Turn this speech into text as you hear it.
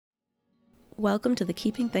Welcome to the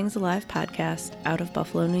Keeping Things Alive podcast out of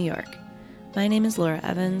Buffalo, New York. My name is Laura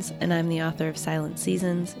Evans, and I'm the author of Silent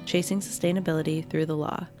Seasons, Chasing Sustainability Through the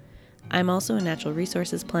Law. I'm also a natural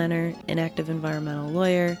resources planner, an active environmental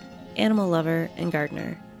lawyer, animal lover, and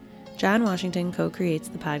gardener. John Washington co-creates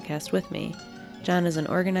the podcast with me. John is an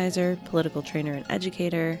organizer, political trainer and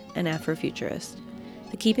educator, and Afrofuturist.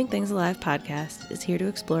 The Keeping Things Alive podcast is here to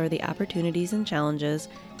explore the opportunities and challenges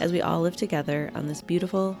as we all live together on this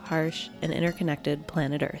beautiful, harsh, and interconnected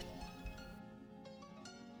planet Earth.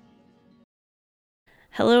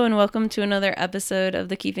 Hello and welcome to another episode of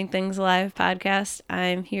the Keeping Things Alive podcast.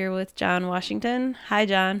 I'm here with John Washington. Hi,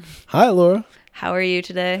 John. Hi, Laura. How are you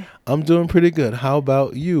today? I'm doing pretty good. How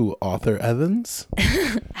about you, Author Evans?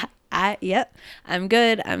 I'm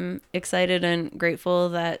good. I'm excited and grateful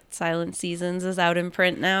that Silent Seasons is out in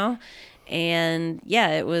print now. And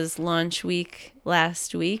it was launch week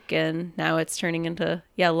last week, and now it's turning into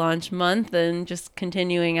launch month and just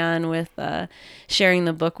continuing on with sharing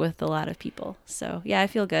the book with a lot of people. So I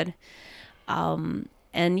feel good.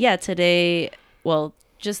 Today,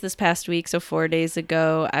 just this past week, so 4 days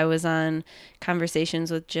ago, I was on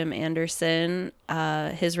Conversations with Jim Anderson,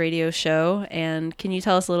 his radio show. And can you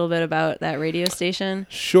tell us a little bit about that radio station?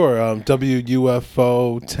 Sure.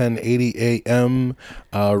 WUFO 1080 AM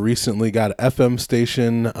recently got an FM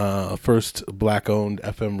station, first Black-owned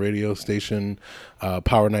FM radio station,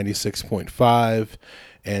 Power 96.5.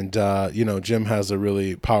 And, Jim has a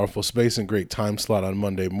really powerful space and great time slot on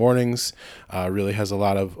Monday mornings. Really has a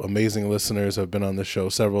lot of amazing listeners. I've been on the show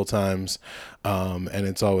several times. And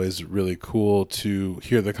it's always really cool to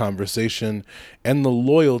hear the conversation and the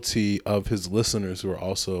loyalty of his listeners, who are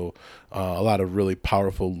also a lot of really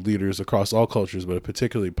powerful leaders across all cultures, but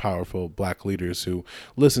particularly powerful Black leaders who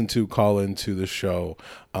call into the show.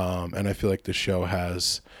 And I feel like the show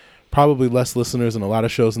has probably less listeners than a lot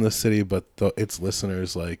of shows in this city, but its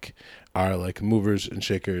listeners are movers and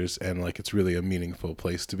shakers, and it's really a meaningful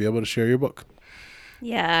place to be able to share your book.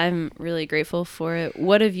 Yeah, I'm really grateful for it.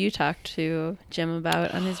 What have you talked to Jim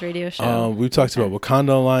about on his radio show? We've talked about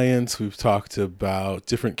Wakanda Alliance. We've talked about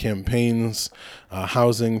different campaigns,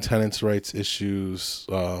 housing, tenants' rights issues.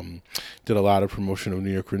 Did a lot of promotion of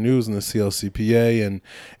New York Renews and the CLCPA,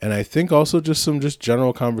 and I think also just some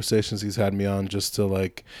general conversations he's had me on just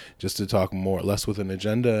to talk less with an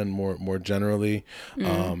agenda and more generally.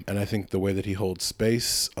 And I think the way that he holds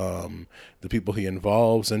space, the people he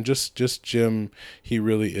involves, and just Jim, he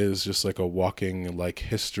really is just like a walking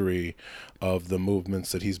history of the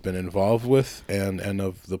movements that he's been involved with and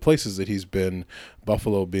of the places that he's been,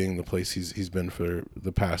 Buffalo being the place he's been for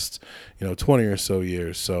the past 20 or so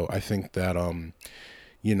years. So I think that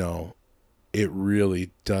it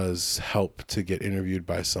really does help to get interviewed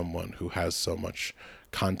by someone who has so much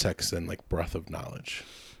context and breadth of knowledge.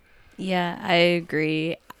 Yeah, I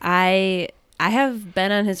agree. I have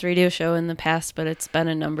been on his radio show in the past, but it's been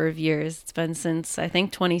a number of years. It's been since, I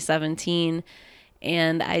think, 2017.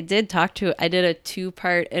 And I did a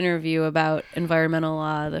 2-part interview about environmental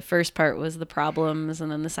law. The first part was the problems,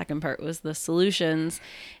 and then the second part was the solutions.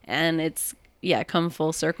 And it's, come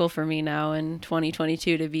full circle for me now in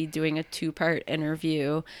 2022 to be doing a 2-part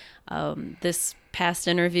interview. This past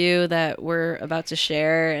interview that we're about to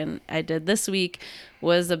share and I did this week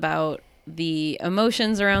was about the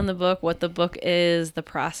emotions around the book, what the book is, the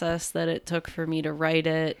process that it took for me to write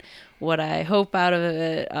it, what I hope out of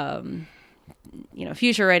it,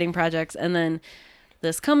 future writing projects. And then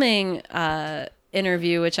this coming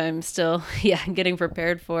interview, which I'm still getting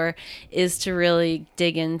prepared for, is to really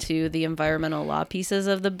dig into the environmental law pieces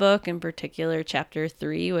of the book, in particular chapter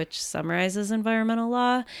 3, which summarizes environmental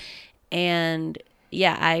law. And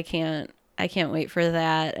I can't wait for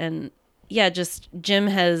that. And just Jim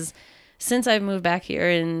has, since I've moved back here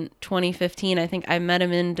in 2015, I think I met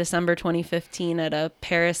him in December 2015 at a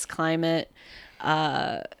Paris climate.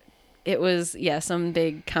 It was, some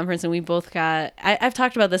big conference, and we both got, I've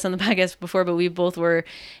talked about this on the podcast before, but we both were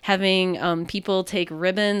having people take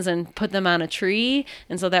ribbons and put them on a tree.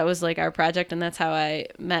 And so that was our project, and that's how I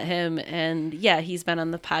met him. And he's been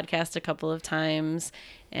on the podcast a couple of times,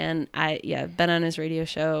 and I've been on his radio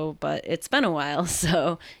show, but it's been a while.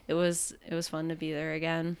 So it was fun to be there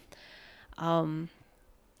again. I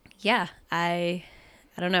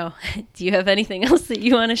don't know. Do you have anything else that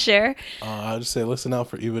you want to share? I'll just say listen out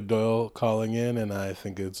for Eva Doyle calling in, and I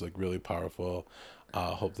think it's really powerful.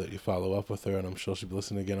 Hope that you follow up with her, and I'm sure she'll be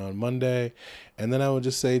listening again on Monday. And then I would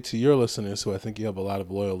just say to your listeners, who I think you have a lot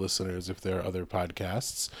of loyal listeners, if there are other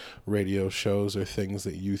podcasts, radio shows, or things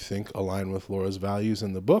that you think align with Laura's values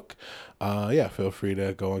in the book, feel free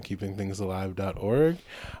to go on keepingthingsalive.org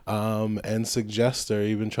and suggest or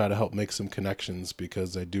even try to help make some connections,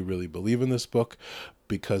 because I do really believe in this book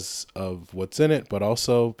because of what's in it, but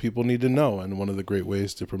also people need to know. And one of the great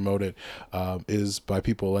ways to promote it is by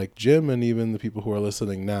people like Jim and even the people who are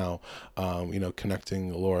listening now,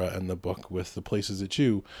 connecting Laura and the book with the places that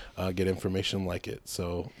you get information like it.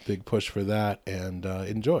 So big push for that, and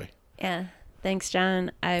enjoy. Yeah. Thanks,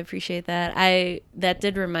 John. I appreciate that. That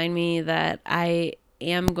did remind me that I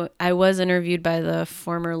was interviewed by the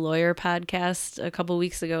Former Lawyer podcast a couple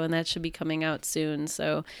weeks ago, and that should be coming out soon.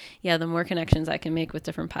 So yeah, the more connections I can make with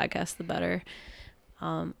different podcasts, the better.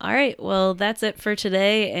 All right. Well, that's it for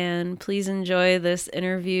today. And please enjoy this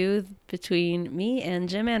interview between me and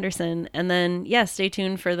Jim Anderson. And then, stay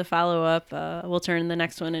tuned for the follow-up. We'll turn the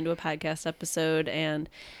next one into a podcast episode. And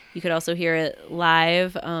you could also hear it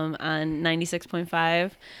live on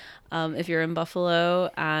 96.5 if you're in Buffalo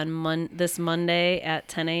on this Monday at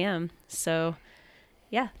 10 a.m. So,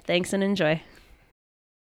 thanks and enjoy.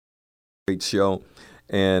 Great show.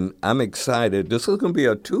 And I'm excited. This is going to be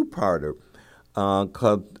a two-parter.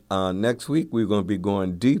 Because next week we're going to be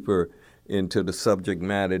going deeper into the subject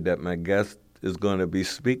matter that my guest is going to be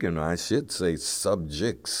speaking on. I should say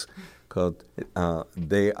subjects, because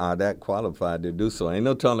they are that qualified to do so. Ain't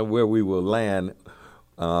no telling where we will land.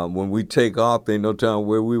 When we take off, ain't no telling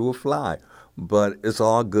where we will fly. But it's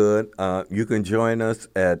all good. You can join us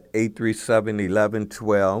at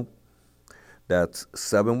 837-1112. That's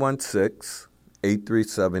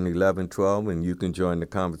 716-837-1112, and you can join the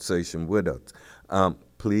conversation with us.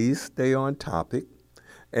 Please stay on topic.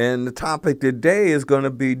 And the topic today is going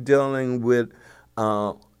to be dealing with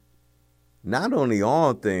not only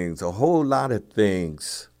all things, a whole lot of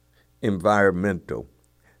things environmental.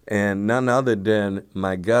 And none other than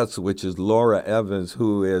my guest, which is Laura Evans,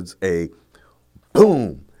 who is a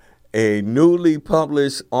newly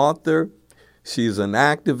published author. She's an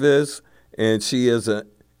activist, and she is an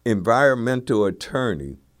environmental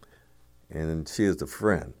attorney, and she is a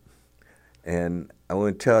friend. And I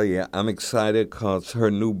want to tell you, I'm excited because her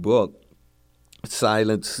new book,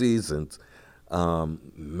 Silent Seasons, only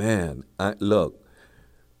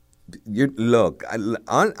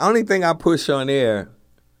thing I push on air,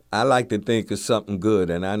 I like to think is something good,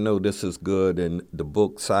 and I know this is good in the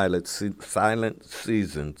book Silent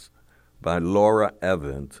Seasons by Laura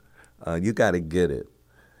Evans. You got to get it.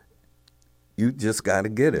 You just got to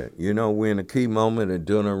get it. You know, we're in a key moment of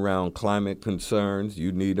dealing around climate concerns.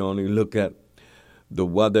 You need only look at the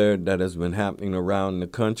weather that has been happening around the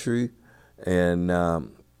country. And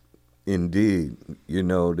indeed, you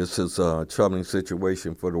know, this is a troubling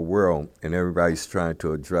situation for the world, and everybody's trying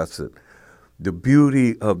to address it. The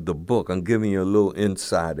beauty of the book, I'm giving you a little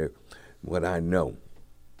insider, what I know.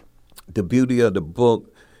 The beauty of the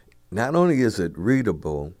book, not only is it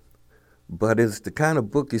readable, but it's the kind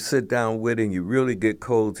of book you sit down with and you really get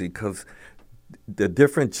cozy, because the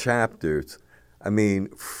different chapters,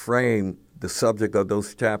 frame the subject of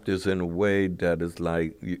those chapters in a way that is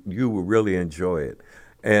like you will really enjoy it.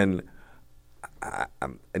 And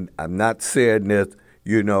I'm not saying this,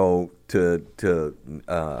 you know, to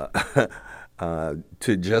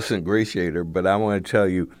just ingratiate her, but I want to tell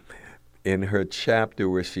you, in her chapter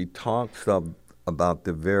where she talks about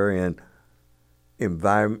the variant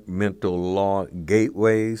environmental law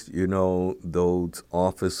gateways, you know, those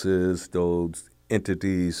offices, those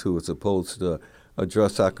entities who are supposed to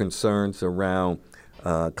address our concerns around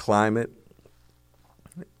climate.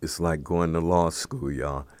 It's like going to law school,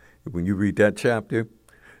 y'all. When you read that chapter,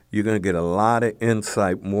 you're going to get a lot of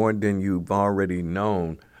insight, more than you've already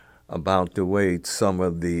known, about the way some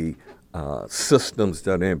of the systems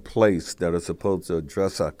that are in place that are supposed to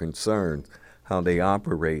address our concerns, how they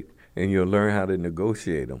operate, and you'll learn how to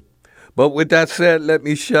negotiate them. But with that said, let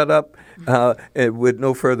me shut up. And with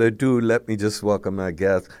no further ado, let me just welcome my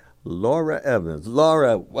guest, Laura Evans.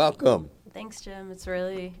 Laura, welcome. Thanks, Jim. It's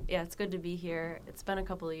it's good to be here. It's been a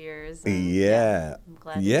couple of years. Yeah. I'm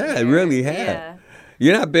glad. Yeah, it really has. Yeah.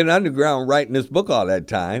 You've not been underground writing this book all that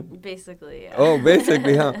time. Basically, yeah. Oh,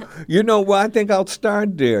 basically, huh? You know, well, I think I'll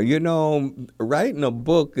start there. You know, writing a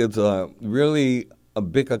book is really a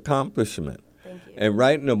big accomplishment. Thank you. And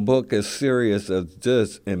writing a book as serious as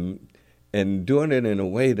this and doing it in a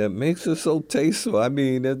way that makes it so tasteful. I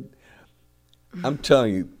mean, I'm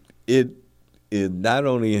telling you, it is not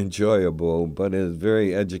only enjoyable, but it's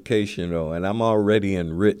very educational, and I'm already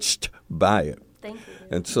enriched by it. Thank you.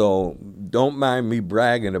 And so don't mind me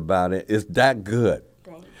bragging about it. It's that good.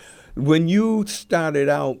 Thanks. When you started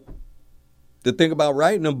out to think about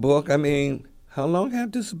writing a book, I mean, How long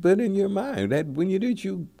had this been in your mind? When did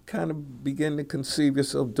you kind of begin to conceive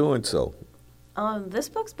yourself doing so? This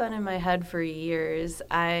book's been in my head for years.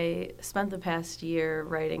 I spent the past year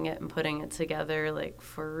writing it and putting it together, like,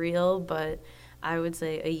 for real, but I would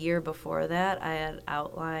say a year before that, I had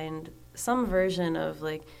outlined some version of,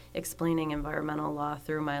 like, explaining environmental law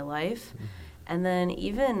through my life. Mm-hmm. And then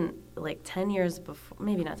even, like, 10 years before,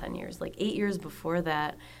 maybe not 10 years, like 8 years before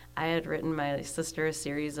that, I had written my sister a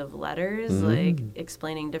series of letters, like,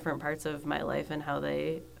 explaining different parts of my life and how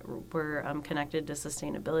they were connected to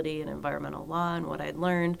sustainability and environmental law and what I'd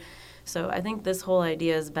learned. So I think this whole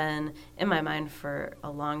idea has been in my mind for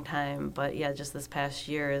a long time. But, yeah, just this past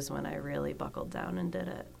year is when I really buckled down and did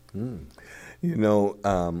it. You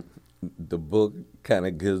know, the book kind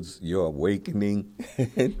of gives your awakening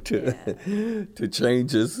to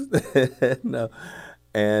changes. No.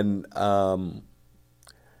 And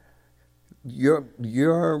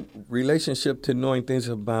your relationship to knowing things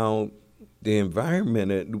about the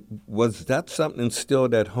environment, was that something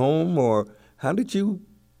instilled at home, or how did you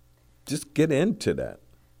just get into that?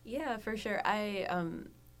 Yeah, for sure. I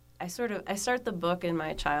start the book in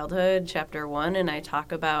my childhood, chapter 1, and I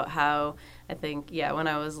talk about how I think, when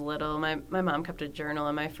I was little, my mom kept a journal,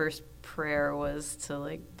 and my first prayer was to,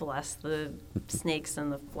 like, bless the snakes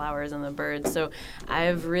and the flowers and the birds. So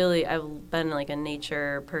I've been, like, a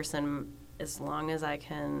nature person as long as I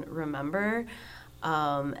can remember.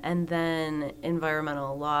 And then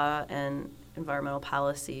environmental law and environmental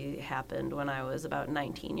policy happened when I was about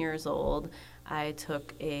 19 years old. I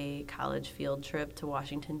took a college field trip to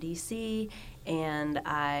Washington, D.C., and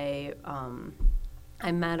I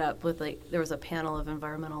met up with, like, there was a panel of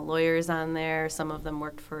environmental lawyers on there. Some of them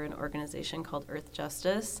worked for an organization called Earth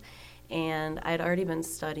Justice. And I'd already been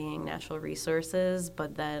studying natural resources,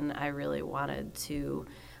 but then I really wanted to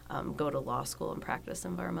go to law school and practice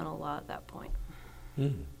environmental law at that point.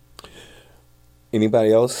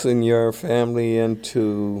 Anybody else in your family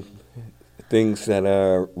into things that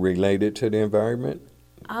are related to the environment?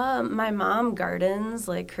 My mom gardens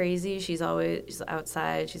like crazy. She's always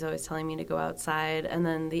outside. She's always telling me to go outside. And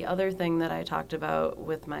then the other thing that I talked about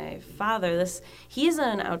with my father, he's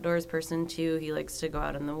an outdoors person too. He likes to go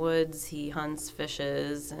out in the woods. He hunts,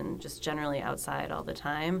 fishes, and just generally outside all the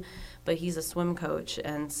time. But he's a swim coach,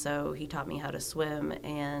 and so he taught me how to swim.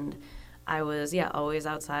 And I was, always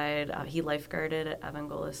outside. He lifeguarded at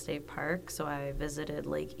Evangola State Park, so I visited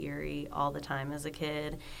Lake Erie all the time as a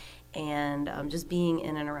kid. And just being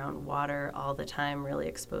in and around water all the time really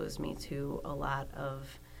exposed me to a lot of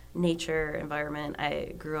nature, environment.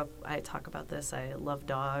 I talk about this, I love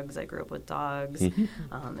dogs. I grew up with dogs. In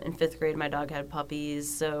 5th grade, my dog had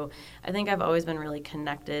puppies. So I think I've always been really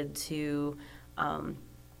connected to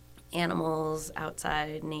animals,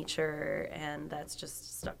 outside, nature, and that's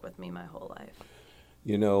just stuck with me my whole life.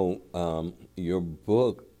 You know, your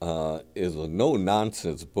book is a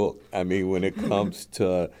no-nonsense book. I mean, when it comes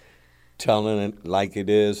to telling it like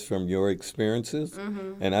it is from your experiences.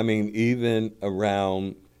 And I mean, even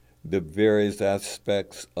around the various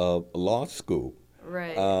aspects of law school.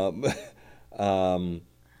 Right.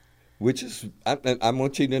 Which is, I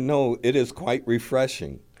want you to know, it is quite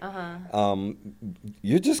refreshing.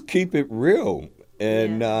 You just keep it real.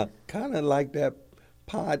 And kind of like that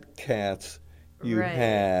podcast you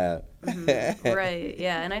have. Right,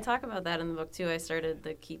 yeah. And I talk about that in the book, too. I started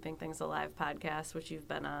the Keeping Things Alive podcast, which you've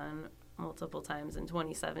been on multiple times in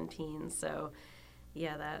 2017. So,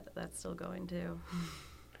 yeah, that's still going, too.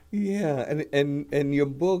 Yeah, and your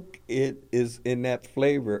book, it is in that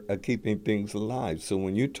flavor of keeping things alive. So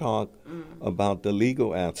when you talk about the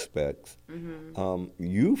legal aspects,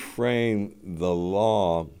 you frame the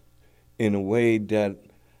law in a way that,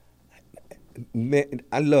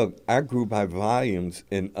 I grew by volumes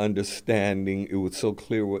in understanding. It was so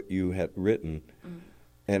clear what you had written.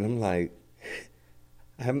 And I'm like,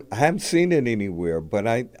 I haven't seen it anywhere, but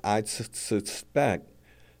I suspect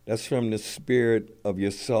that's from the spirit of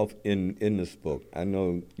yourself in this book. I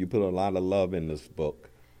know you put a lot of love in this book.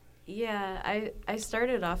 Yeah, I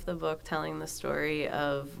started off the book telling the story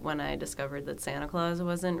of when I discovered that Santa Claus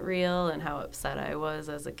wasn't real and how upset I was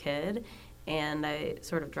as a kid. And I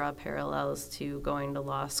sort of draw parallels to going to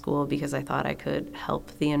law school because I thought I could help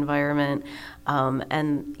the environment,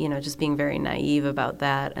 and, just being very naive about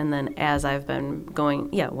that. And then as I've been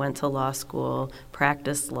went to law school,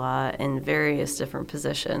 practiced law in various different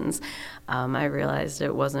positions, I realized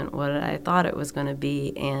it wasn't what I thought it was going to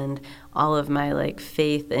be. And all of my,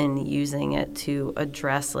 faith in using it to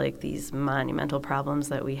address, these monumental problems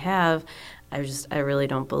that we have, I really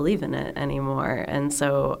don't believe in it anymore. And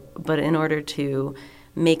so, but in order to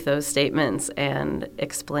make those statements and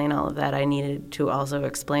explain all of that, I needed to also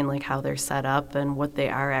explain like how they're set up and what they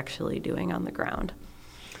are actually doing on the ground.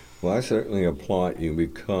 Well, I certainly applaud you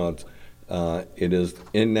because it is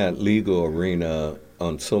in that legal arena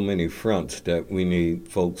on so many fronts that we need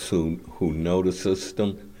folks who know the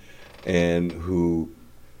system and who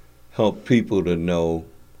help people to know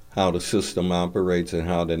how the system operates and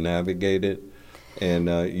how to navigate it. And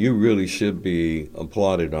you really should be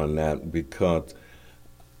applauded on that because,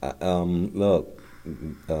 look,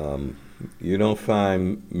 you don't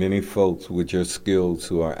find many folks with your skills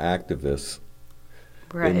who are activists.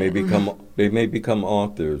 Right. They may become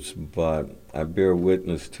authors, but I bear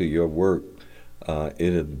witness to your work.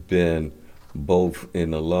 It has been both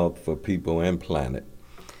in the love for people and planet,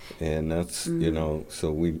 and that's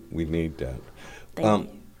so we need that. Thank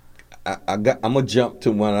you. I'm gonna jump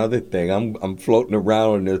to one other thing. I'm floating around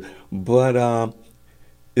on this, but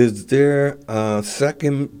is there a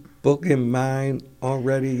second book in mind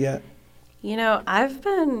already yet? I've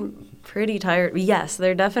been pretty tired. Yes,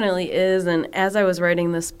 there definitely is. And as I was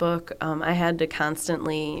writing this book, I had to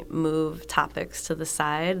constantly move topics to the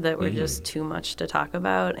side that were just too much to talk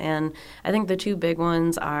about. And I think the two big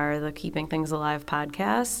ones are the Keeping Things Alive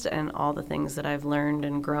podcast and all the things that I've learned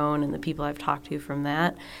and grown and the people I've talked to from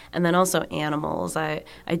that. And then also animals. I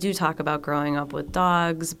do talk about growing up with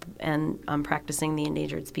dogs and practicing the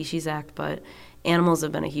Endangered Species Act, but animals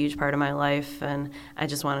have been a huge part of my life, and I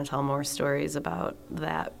just want to tell more stories about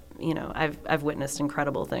that. I've witnessed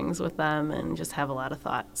incredible things with them and just have a lot of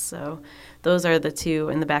thoughts. So those are the two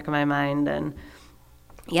in the back of my mind. And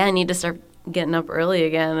yeah, I need to start getting up early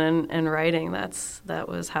again and writing. That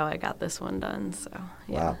was how I got this one done. So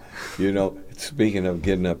yeah. Wow. Speaking of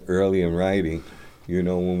getting up early and writing,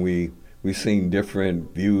 when we've seen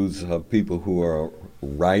different views of people who are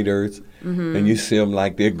writers, and you see them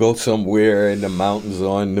like they go somewhere in the mountains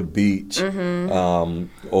or on the beach,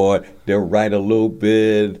 or they'll write a little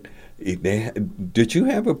bit. Did you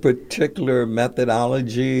have a particular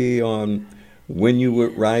methodology on when you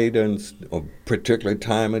would write and a particular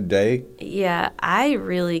time of day? Yeah, I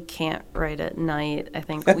really can't write at night. I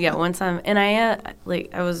think once I'm and I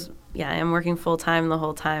am working full time the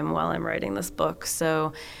whole time while I'm writing this book,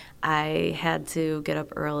 so I had to get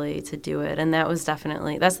up early to do it, and that's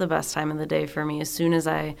the best time of the day for me. As soon as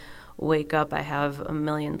I wake up, I have a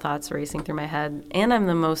million thoughts racing through my head, and I'm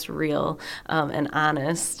the most real and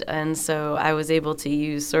honest, and so I was able to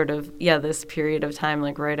use this period of time,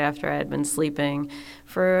 like right after I had been sleeping,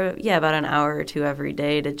 for about an hour or two every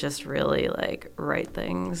day to just really write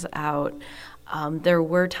things out. There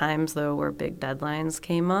were times, though, where big deadlines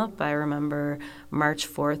came up. I remember March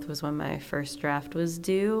 4th was when my first draft was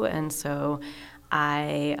due, and so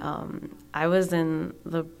I was in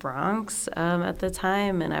the Bronx at the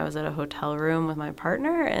time, and I was at a hotel room with my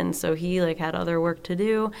partner, and so he had other work to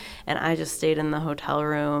do, and I just stayed in the hotel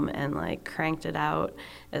room and cranked it out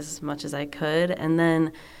as much as I could. And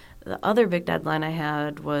then the other big deadline I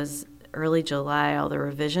had was early July. All the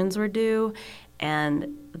revisions were due,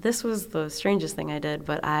 and this was the strangest thing I did,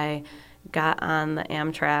 but I got on the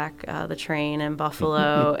Amtrak, the train in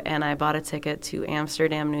Buffalo, and I bought a ticket to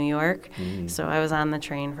Amsterdam, New York. So I was on the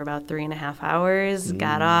train for about 3.5 hours,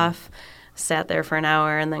 got off, sat there for an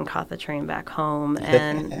hour, and then caught the train back home.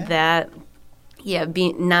 And that,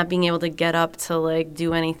 not being able to get up to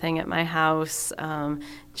do anything at my house,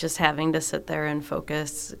 just having to sit there and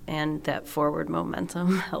focus, and that forward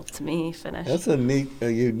momentum helped me finish. That's a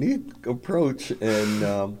unique approach,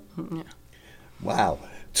 and wow.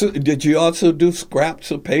 So did you also do scraps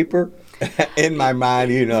of paper? In my mind,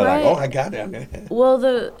 right. I got it. Well,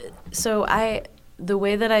 the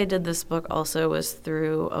way that I did this book also was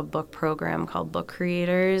through a book program called Book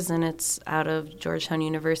Creators, and it's out of Georgetown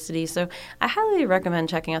University. So I highly recommend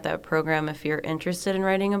checking out that program if you're interested in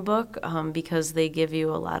writing a book, because they give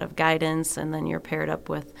you a lot of guidance, and then you're paired up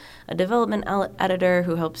with a development editor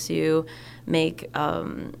who helps you make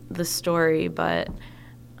the story. But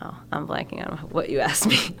I'm blanking on what you asked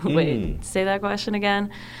me. Wait, say that question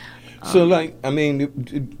again. So,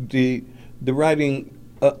 the writing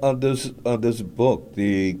of this book,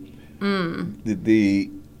 the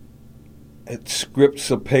scripts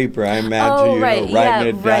of paper, I imagine, writing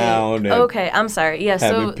it down. And okay, I'm sorry. Yeah,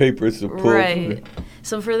 having papers to pull. Right.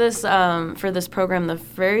 So for this program, the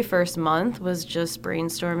very first month was just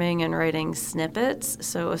brainstorming and writing snippets.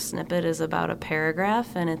 So a snippet is about a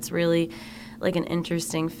paragraph, and it's really like an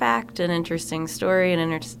interesting fact, an interesting story,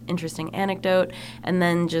 an interesting anecdote, and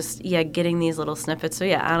then just getting these little snippets. So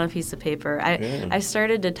on a piece of paper. I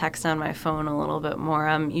started to text on my phone a little bit more.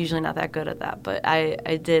 I'm usually not that good at that, but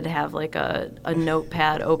I did have like a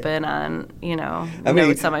notepad open on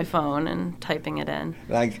notes on my phone and typing it in.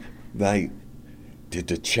 Like did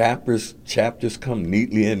the chapters come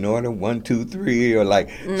neatly in order, 1, 2, 3, or like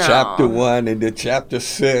chapter 1 and then chapter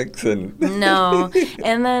 6 and No.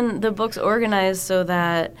 And then the book's organized so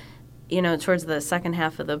that towards the second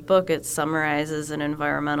half of the book, it summarizes an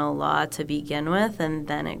environmental law to begin with, and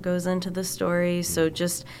then it goes into the story. So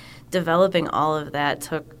just developing all of that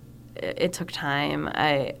took time.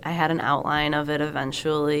 I had an outline of it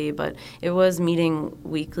eventually, but it was meeting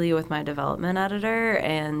weekly with my development editor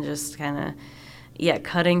and just kind of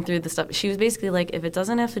cutting through the stuff. She was basically like, if it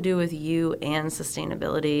doesn't have to do with you and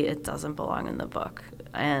sustainability, it doesn't belong in the book.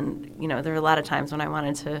 And, there were a lot of times when I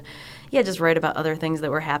wanted to, just write about other things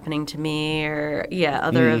that were happening to me or,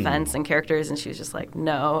 other events and characters. And she was just like,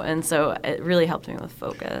 no. And so it really helped me with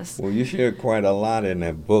focus. Well, you shared quite a lot in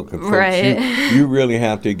that book. And folks, right. You really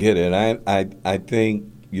have to get it. I think,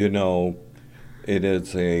 it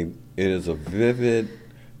is a vivid,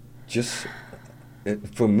 just...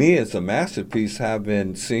 For me, it's a masterpiece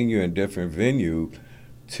having seen you in different venues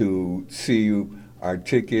to see you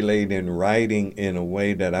articulate and writing in a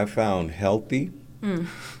way that I found healthy,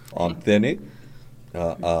 authentic,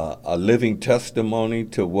 a living testimony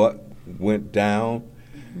to what went down,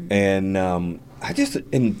 and I just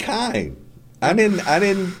in kind. I didn't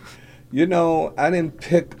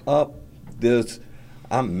pick up this.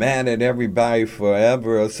 I'm mad at everybody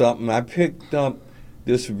forever or something. I picked up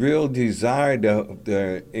this real desire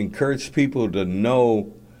to encourage people to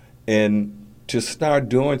know and to start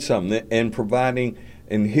doing something and providing,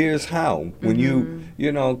 and here's how. When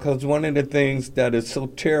because one of the things that is so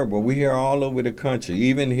terrible, we hear all over the country,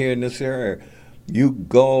 even here in this area, you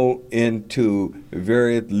go into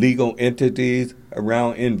various legal entities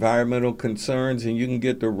around environmental concerns and you can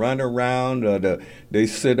get the runaround or they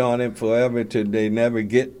sit on it forever till they never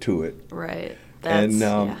get to it. Right.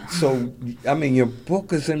 So, your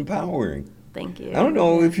book is empowering. Thank you. I don't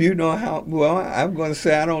know if you know how, I'm going to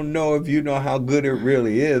say I don't know if you know how good it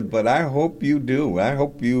really is, but I hope you do. I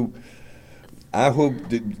hope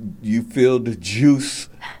that you feel the juice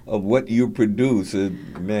of what you produce.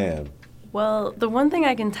 Man. Well, the one thing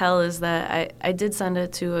I can tell is that I did send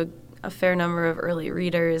it to a fair number of early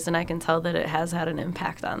readers, and I can tell that it has had an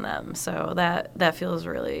impact on them. So that feels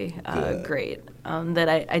really great, that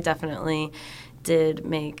I definitely did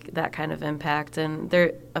make that kind of impact. And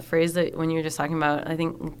there a phrase that when you were just talking about, I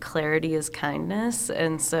think clarity is kindness.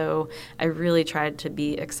 And so I really tried to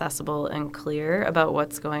be accessible and clear about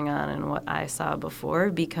what's going on and what I saw before,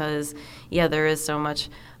 because there is so much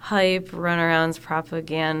hype, runarounds,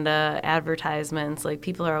 propaganda, advertisements. Like,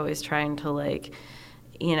 people are always trying to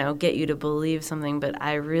get you to believe something, but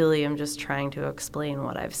I really am just trying to explain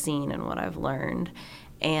what I've seen and what I've learned.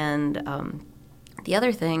 And the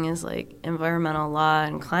other thing is environmental law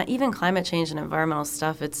and even climate change and environmental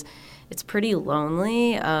stuff. It's pretty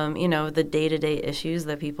lonely. The day-to-day issues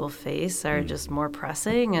that people face are just more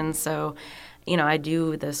pressing. And so, I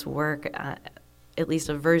do this work, at least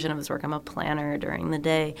a version of this work. I'm a planner during the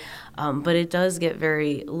day. But it does get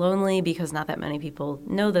very lonely because not that many people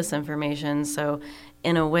know this information. So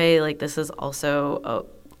in a way, this is also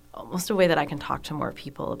almost a way that I can talk to more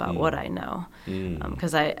people about what I know.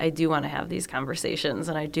 Because I do want to have these conversations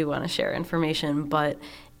and I do want to share information. But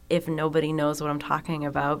if nobody knows what I'm talking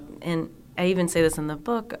about, and I even say this in the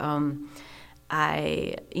book,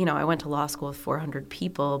 I went to law school with 400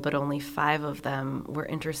 people, but only 5 of them were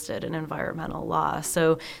interested in environmental law.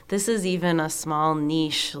 So this is even a small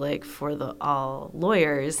niche, for all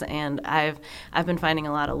lawyers. And I've been finding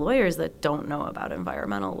a lot of lawyers that don't know about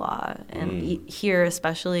environmental law, and here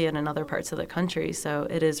especially, and in other parts of the country. So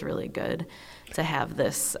it is really good to have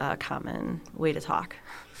this common way to talk.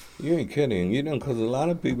 You ain't kidding, because a lot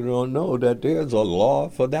of people don't know that there's a law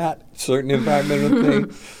for that certain environmental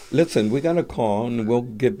thing. Listen, we got a call, and we'll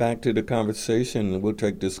get back to the conversation, and we'll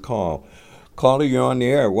take this call. Caller, you're on the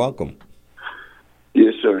air. Welcome.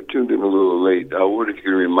 Yes, sir. Tuned in a little late. I wanted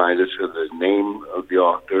you to remind us of the name of the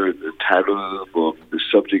author, the title of the book, the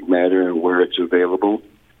subject matter, and where it's available.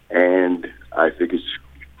 And I think it's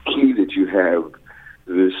key that you have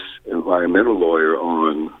this environmental lawyer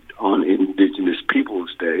on Indigenous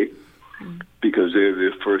Peoples Day, because they're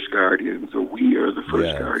the first guardians, or we are the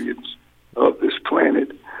first guardians of this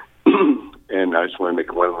planet. And I just want to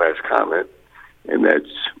make one last comment, and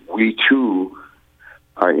that's we too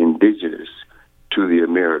are indigenous to the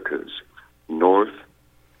Americas, North,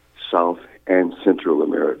 South, and Central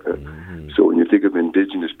America. So when you think of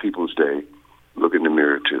Indigenous Peoples Day, look in the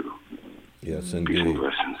mirror too. Yes, Peace and indeed.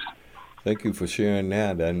 blessings. Thank you for sharing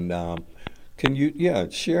that. And can you,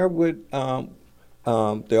 share with the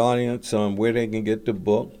audience where they can get the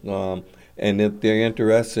book, and if they're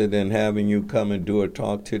interested in having you come and do a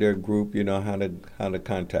talk to their group, how to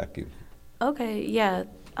contact you. Okay, yeah.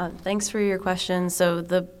 Thanks for your question. So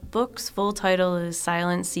the book's full title is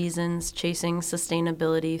Silent Seasons: Chasing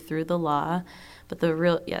Sustainability Through the Law, but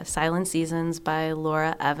Silent Seasons by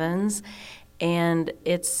Laura Evans, and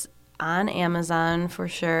it's on Amazon for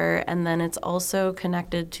sure, and then it's also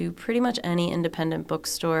connected to pretty much any independent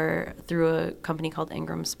bookstore through a company called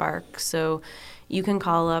Ingram Spark. So you can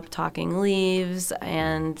call up Talking Leaves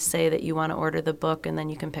and say that you want to order the book, and then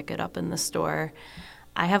you can pick it up in the store.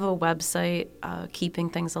 I have a website,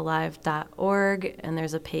 keepingthingsalive.org, and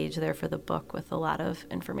there's a page there for the book with a lot of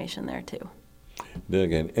information there too.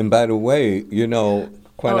 Again, and by the way,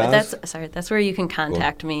 that's where you can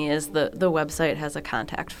contact me. Is the website has a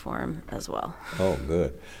contact form as well. Oh,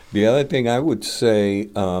 good. The other thing I would say,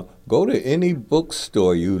 go to any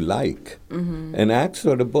bookstore you like and ask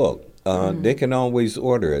for the book. They can always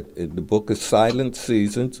order it. The book is Silent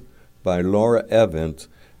Seasons by Laura Evans,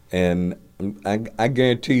 and I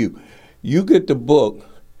guarantee you get the book,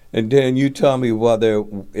 and then you tell me whether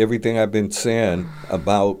everything I've been saying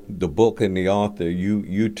about the book and the author,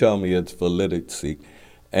 you tell me it's validity,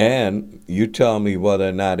 and you tell me whether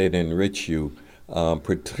or not it enrich you,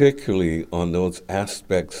 particularly on those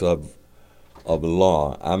aspects of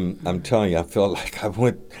law. I'm telling you, I felt like I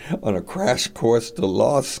went on a crash course to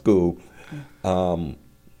law school. Man,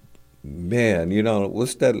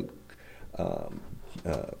 what's that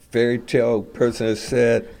fairy tale person that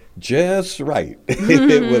said, just right.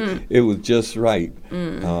 It was just right.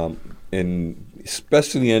 And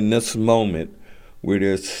especially in this moment where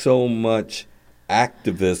there's so much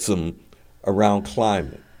activism around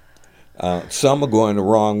climate. Some are going the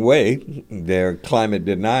wrong way. They're climate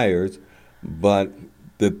deniers. But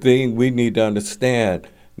the thing we need to understand,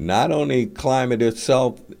 not only climate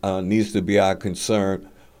itself needs to be our concern,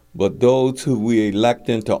 but those who we elect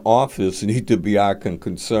into office need to be our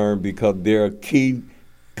concern, because they're a key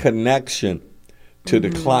connection to the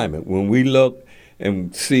climate. When we look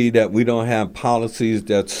and see that we don't have policies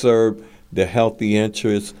that serve the healthy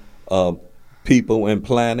interests of people and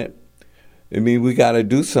planet, we got to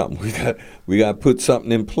do something. We got to put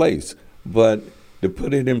something in place. But to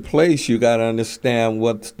put it in place, you got to understand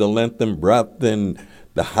what's the length and breadth and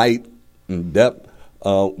the height and depth,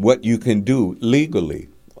 what you can do legally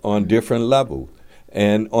on different levels.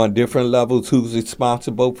 And on different levels, who's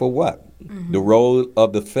responsible for what? The role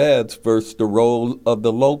of the feds versus the role of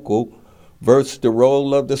the local versus the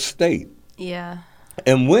role of the state. Yeah.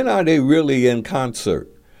 And when are they really in concert?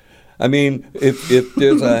 If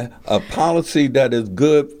there's a policy that is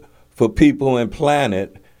good for people and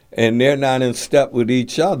planet, and they're not in step with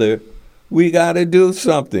each other, we got to do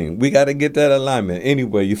something. We got to get that alignment.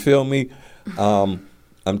 Anyway, you feel me?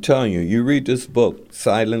 I'm telling you read this book,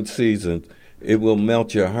 Silent Seasons, it will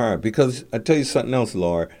melt your heart. Because I tell you something else,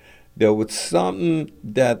 Laura. There was something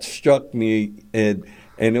that struck me, and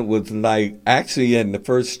it was like actually in the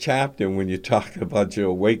first chapter when you talk about your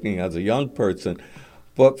awakening as a young person.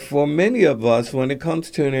 But for many of us, when it comes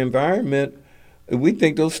to an environment, we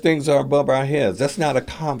think those things are above our heads. That's not a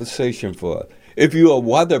conversation for us. If you're a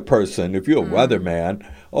weather person, if you're a weatherman,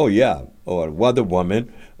 oh yeah, or a weather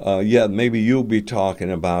woman, maybe you'll be talking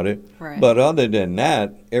about it. Right. But other than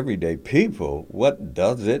that, everyday people, what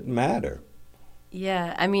does it matter?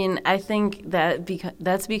 Yeah, I think that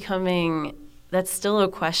that's still a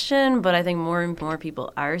question, but I think more and more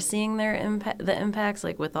people are seeing the impacts,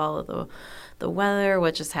 like with all of the weather,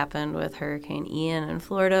 what just happened with Hurricane Ian in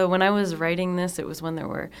Florida. When I was writing this, it was when there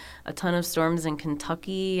were a ton of storms in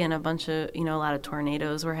Kentucky and a bunch of, a lot of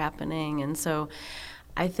tornadoes were happening. And so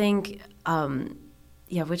I think,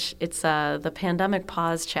 which it's the pandemic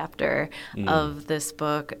pause chapter of this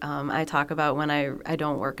book. I talk about when I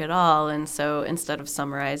don't work at all. And so instead of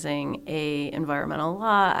summarizing a environmental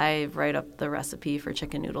law, I write up the recipe for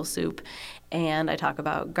chicken noodle soup. And I talk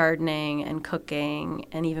about gardening and cooking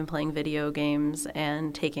and even playing video games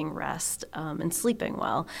and taking rest and sleeping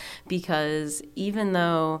well. Because even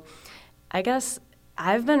though, I guess,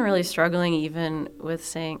 I've been really struggling even with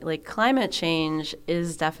saying, like, climate change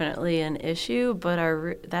is definitely an issue, but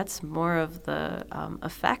that's more of the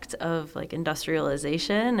effect of, like,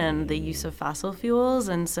 industrialization and the use of fossil fuels.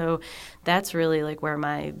 And so that's really, like, where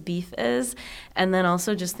my beef is. And then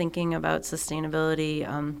also just thinking about sustainability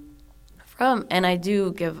and I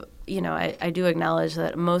do give, I do acknowledge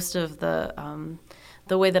that most of the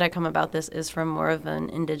the way that I come about this is from more of an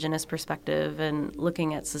indigenous perspective and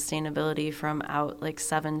looking at sustainability from out like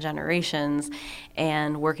 7 generations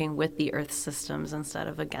and working with the earth systems instead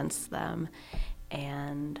of against them.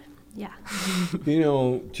 And yeah.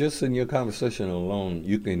 Just in your conversation alone,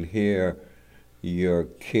 you can hear your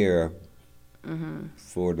care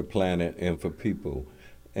for the planet and for people.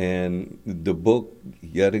 And the book,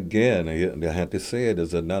 yet again, I have to say it,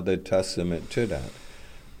 is another testament to that.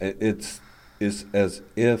 It's as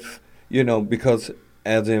if, because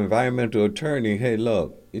as an environmental attorney, hey,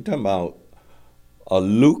 look, you're talking about a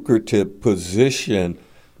lucrative position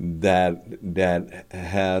that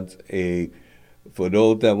has for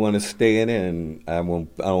those that want to stay in it, and I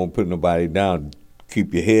won't put nobody down,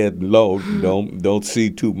 keep your head low, don't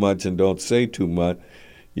see too much and don't say too much,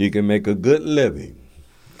 you can make a good living.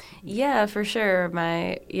 Yeah, for sure.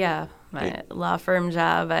 My law firm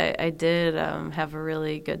job, I did have a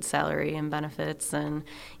really good salary and benefits. And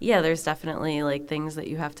yeah, there's definitely like things that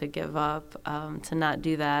you have to give up to not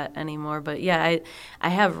do that anymore. But yeah, I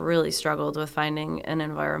have really struggled with finding an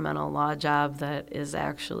environmental law job that is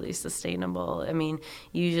actually sustainable. I mean,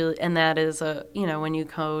 usually, and that is when you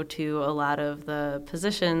go to a lot of the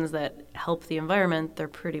positions that help the environment, they're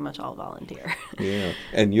pretty much all volunteer. Yeah,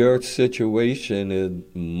 and your situation is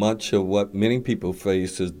much of what many people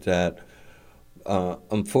face is that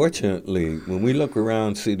unfortunately, when we look around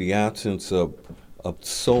and see the absence of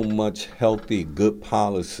so much healthy, good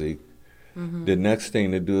policy, the next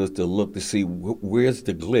thing to do is to look to see where's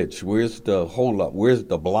the glitch, where's the holdup, where's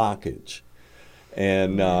the blockage.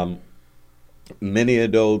 And many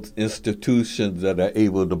of those institutions that are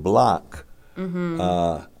able to block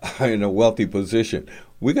are in a wealthy position.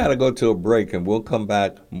 We got to go to a break, and we'll come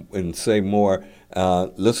back and say more.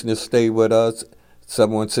 Listeners, stay with us.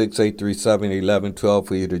 716-837-1112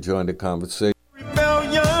 for you to join the conversation.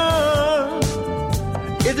 Rebellion,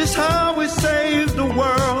 it is how we save the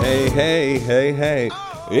world. Hey.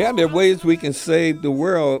 Yeah, there are ways we can save the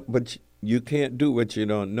world, but you can't do what you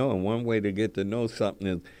don't know. And one way to get to know something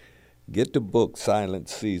is get the book Silent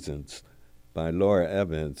Seasons by Laura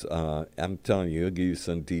Evans. I'm telling you, it'll give you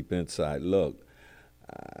some deep insight. Look,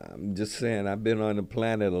 I'm just saying, I've been on the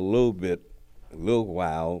planet a little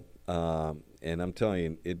while, and I'm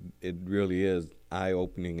telling you, it really is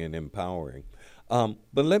eye-opening and empowering. But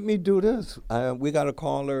let me do this. We got a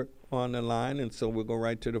caller on the line, and so we'll go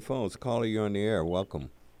right to the phones. Caller, you're on the air.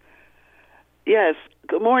 Welcome. Yes.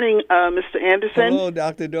 Good morning, Mr. Anderson. Hello,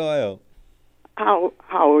 Dr. Doyle. How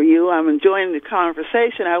are you? I'm enjoying the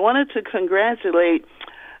conversation. I wanted to congratulate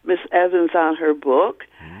Miss Evans on her book,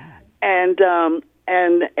 and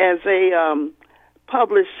as a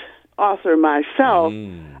published author myself,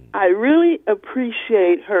 I really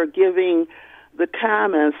appreciate her giving the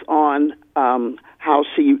comments on how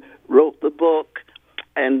she wrote the book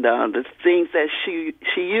and the things that she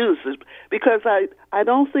uses, because I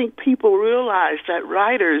don't think people realize that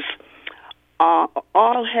writers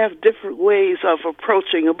all have different ways of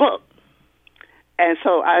approaching a book. And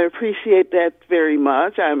so I appreciate that very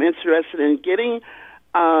much. I'm interested in getting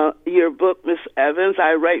your book, Miss Evans.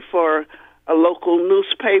 I write for a local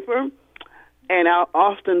newspaper, and I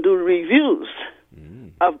often do reviews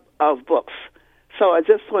of books. So I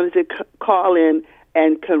just wanted to call in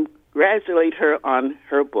and congratulate her on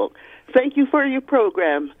her book. Thank you for your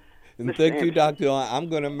program. And thank you, Dr. I'm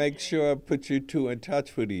going to make sure I put you two in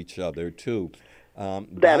touch with each other, too.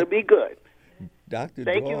 That'll be good. Dr.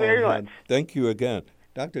 Thank you very much. Thank you again.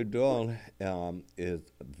 Dr. Doyle is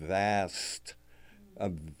a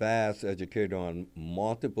vast educator on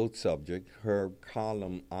multiple subjects. Her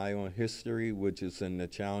column, Eye on History, which is in the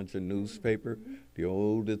Challenger newspaper, the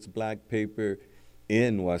oldest black paper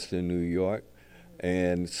in Western New York,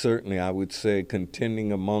 and certainly I would say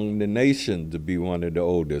contending among the nation to be one of the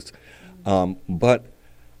oldest. But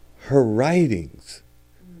her writings,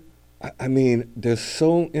 I mean, they're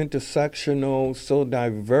so intersectional, so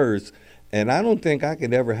diverse, and I don't think I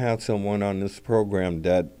could ever have someone on this program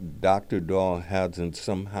that Dr. Doyle hasn't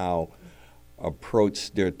somehow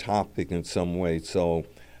approached their topic in some way. So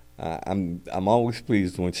I'm always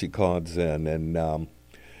pleased when she calls in, and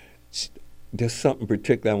there's something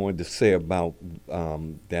particular I wanted to say about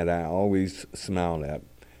that I always smile at.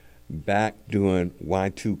 Back during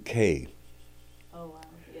Y2K,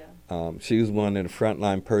 she was one of the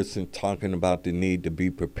frontline persons talking about the need to be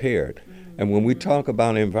prepared. And when we talk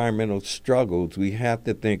about environmental struggles, we have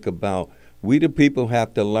to think about we the people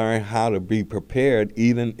have to learn how to be prepared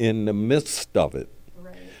even in the midst of it.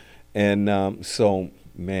 Right. And so,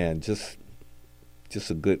 man, just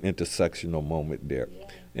a good intersectional moment there. Yeah.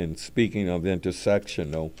 And speaking of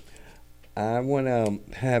intersectional, I want to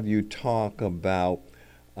have you talk about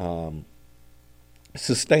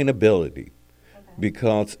sustainability,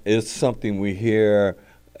 because it's something we hear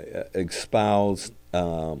espoused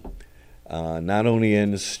not only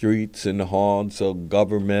in the streets, in the halls of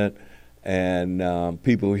government, and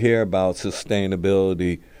people hear about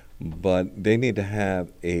sustainability, but they need to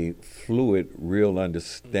have a fluid, real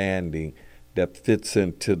understanding that fits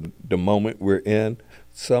into the moment we're in.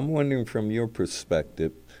 So I'm wondering, from your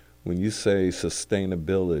perspective, when you say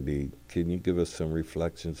sustainability, can you give us some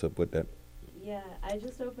reflections of what that? Yeah, I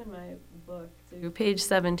just opened my book to page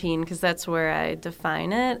 17 because that's where I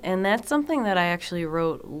define it. And that's something that I actually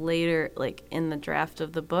wrote later, like in the draft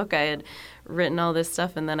of the book. I had written all this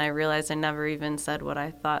stuff, and then I realized I never even said what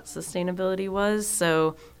I thought sustainability was.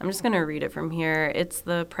 So I'm just going to read it from here. It's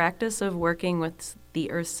the practice of working with the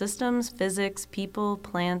Earth's systems, physics, people,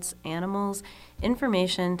 plants, animals,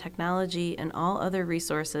 information, technology, and all other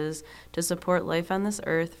resources to support life on this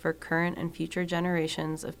Earth for current and future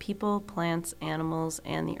generations of people, plants, animals,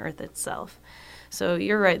 and the Earth itself. So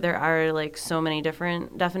you're right, there are like so many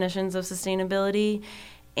different definitions of sustainability,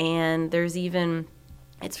 and there's even,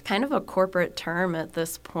 it's kind of a corporate term at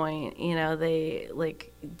this point. You know,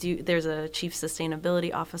 there's a chief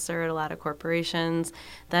sustainability officer at a lot of corporations.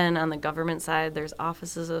 Then on the government side, there's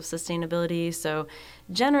offices of sustainability. So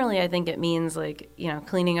generally, I think it means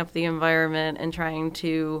cleaning up the environment and trying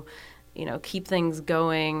to, keep things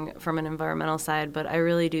going from an environmental side. But I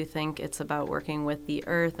really do think it's about working with the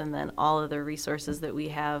earth and then all of the resources that we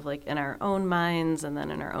have, like in our own minds and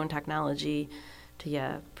then in our own technology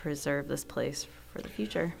to, preserve this place for the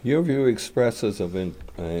future. Your view expresses of an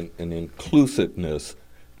inclusiveness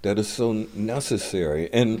that is so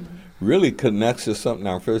necessary and really connects to something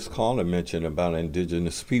our first caller mentioned about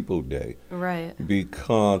Indigenous People Day. Right.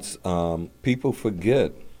 Because people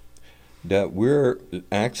forget that we're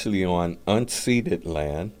actually on unceded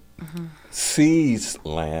land, seized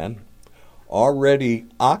land, already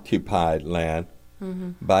occupied land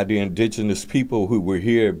by the indigenous people who were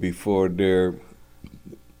here before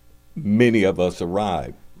many of us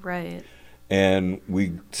arrived. Right. And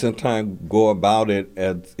we sometimes go about it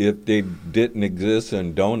as if they didn't exist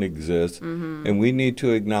and don't exist, and we need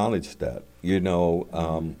to acknowledge that,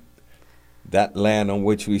 that land on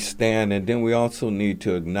which we stand. And then we also need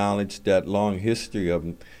to acknowledge that long history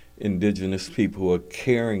of indigenous people who are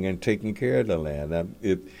caring and taking care of the land.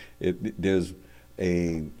 There's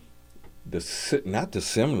not the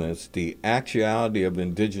semblance, the actuality of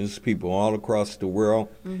indigenous people all across the world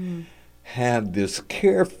have this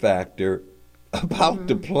care factor about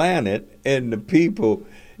the planet and the people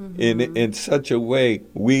in such a way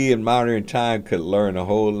we in modern time could learn a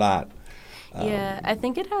whole lot. I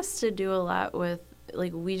think it has to do a lot with,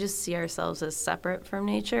 we just see ourselves as separate from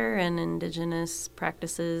nature, and indigenous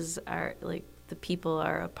practices are, the people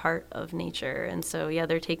are a part of nature. And so,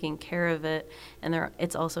 they're taking care of it, and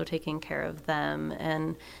it's also taking care of them.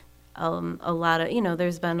 And a lot of,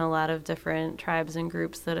 there's been a lot of different tribes and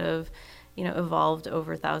groups that have, evolved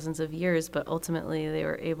over thousands of years, but ultimately they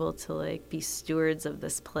were able to be stewards of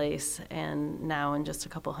this place. And now in just a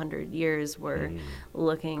couple hundred years, we're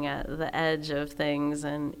looking at the edge of things,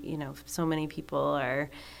 and, so many people are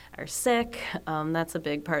sick. That's a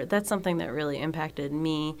big part. That's something that really impacted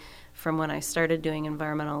me from when I started doing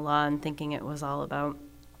environmental law and thinking it was all about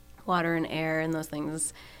water and air and those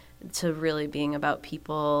things, to really being about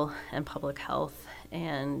people and public health.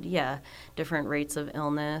 And different rates of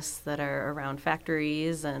illness that are around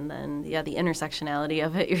factories, and then the intersectionality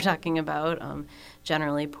of it you're talking about.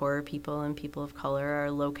 Generally, poorer people and people of color are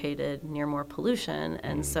located near more pollution,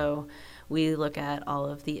 and so we look at all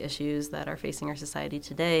of the issues that are facing our society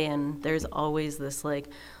today, and there's always this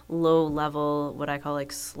low level, what I call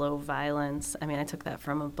slow violence. I mean, I took that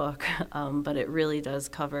from a book, but it really does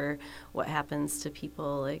cover what happens to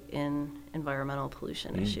people in environmental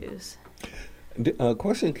pollution issues. A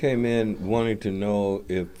question came in wanting to know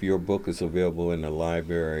if your book is available in the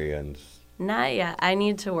library. And not yet. I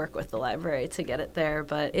need to work with the library to get it there,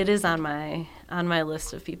 but it is on my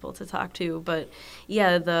list of people to talk to. But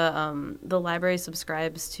the library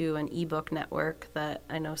subscribes to an ebook network that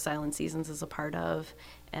I know Silent Seasons is a part of.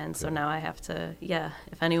 And so now I have to,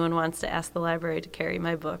 if anyone wants to ask the library to carry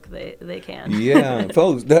my book, they can.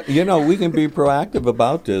 Folks, we can be proactive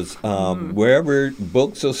about this. Wherever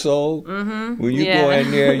books are sold, when you go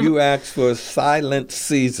in there, you ask for Silent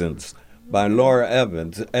Seasons by Laura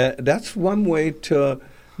Evans. That's one way to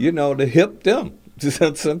hip them.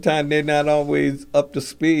 Sometimes they're not always up to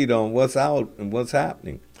speed on what's out and what's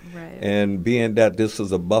happening. Right. And being that this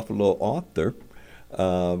is a Buffalo author,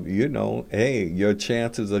 hey, your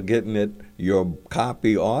chances of getting your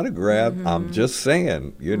copy autographed, I'm just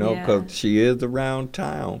saying, because she is around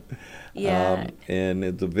town. Yeah. And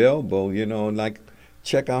it's available, like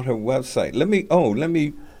check out her website.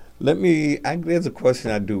 There's a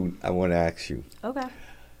question I want to ask you. Okay.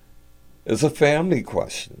 It's a family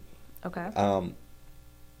question. Okay.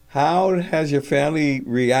 How has your family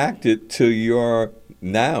reacted to your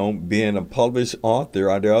now being a published author?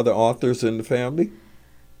 Are there other authors in the family?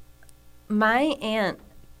 My aunt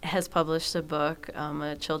has published a book,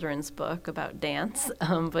 a children's book about dance.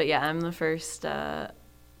 But yeah, I'm the first, I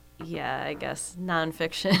guess,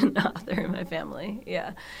 nonfiction author in my family.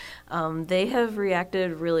 Yeah. They have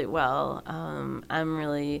reacted really well. I'm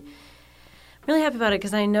really happy about it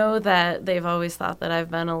because I know that they've always thought that I've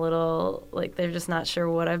been a little, like, they're just not sure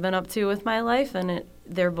what I've been up to with my life. And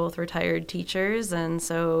they're both retired teachers. And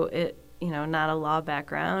so not a law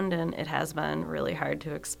background, and it has been really hard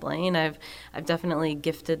to explain. I've definitely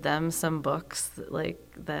gifted them some books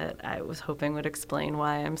that I was hoping would explain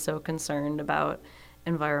why I'm so concerned about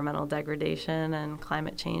environmental degradation and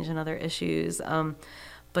climate change and other issues.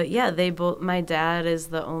 But yeah, my dad is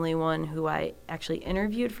the only one who I actually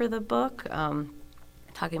interviewed for the book,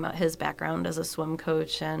 talking about his background as a swim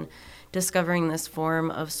coach and discovering this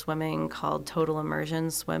form of swimming called total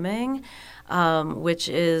immersion swimming, which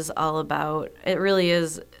is all about, it really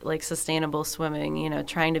is like sustainable swimming,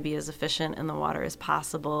 trying to be as efficient in the water as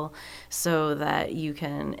possible so that you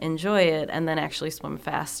can enjoy it and then actually swim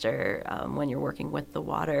faster when you're working with the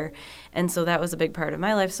water. And so that was a big part of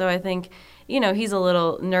my life. So I think, he's a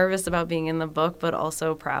little nervous about being in the book, but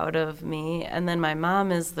also proud of me. And then my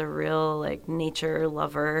mom is the real nature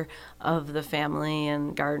lover of the family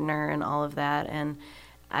and gardener and all of that. And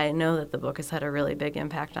I know that the book has had a really big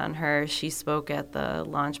impact on her. She spoke at the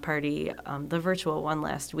launch party, the virtual one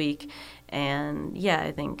last week. And yeah,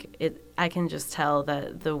 I think I can just tell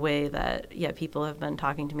that the way that, people have been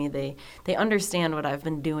talking to me, they understand what I've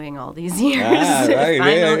been doing all these years. Right.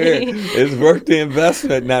 Finally. Yeah. It's worth the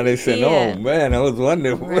investment. Now they say, oh man, I was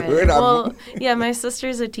wondering. Right. Well, my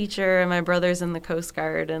sister's a teacher and my brother's in the Coast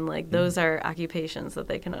Guard, and those are occupations that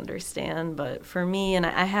they can understand. But for me, and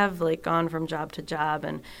I have gone from job to job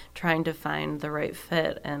and trying to find the right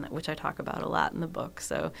fit, and which I talk about a lot in the book.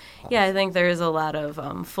 So yeah, I think there's a lot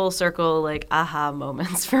of full circle aha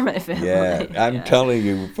moments for my family. Yeah, I'm telling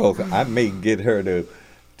you, folks, I may get her to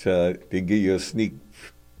give you a sneak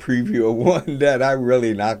preview of one that I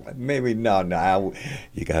really not. Maybe no.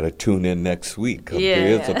 You got to tune in next week.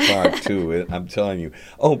 There is a part two. I'm telling you.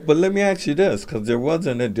 Oh, but let me ask you this, because there was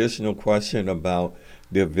an additional question about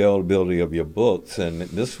the availability of your books, and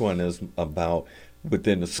this one is about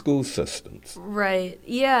within the school systems. Right.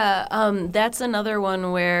 Yeah. That's another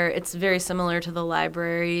one where it's very similar to the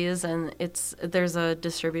libraries, and there's a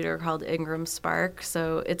distributor called Ingram Spark,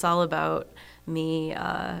 so it's all about me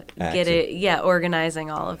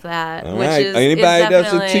organizing all of that. All right. Anybody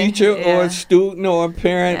that's a teacher or a student or a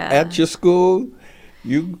parent at your school,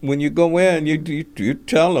 when you go in, you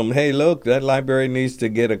tell them, hey, look, that library needs to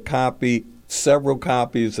get several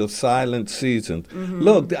copies of Silent Seasons. Mm-hmm.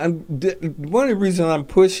 Look, one of the reasons I'm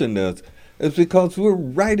pushing this is because we're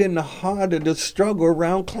right in the heart of the struggle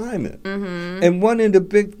around climate. Mm-hmm. And one of the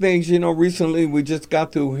big things, recently we just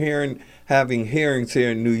got through having hearings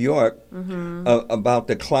here in New York about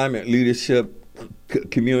the Climate Leadership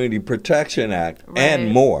Community Protection Act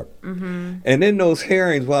and more. Mm-hmm. And in those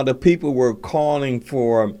hearings, while the people were calling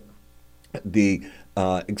for the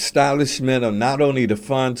establishment of not only the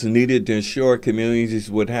funds needed to ensure communities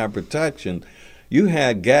would have protection, you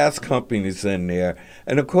had gas companies in there,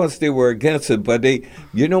 and of course they were against it, but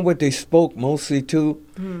what they spoke mostly to?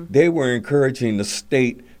 They were encouraging the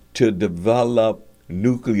state to develop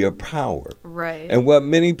nuclear power. Right. And what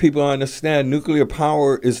many people understand, nuclear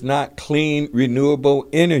power is not clean, renewable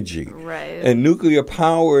energy. Right. And nuclear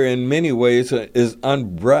power in many ways is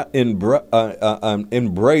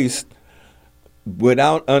embraced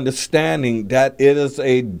without understanding that it is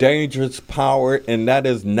a dangerous power, and that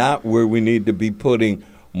is not where we need to be putting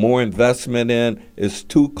more investment in. It's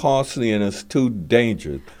too costly and it's too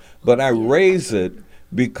dangerous. But I raise it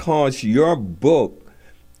because your book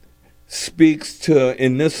speaks to,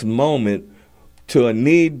 in this moment, to a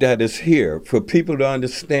need that is here for people to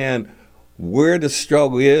understand where the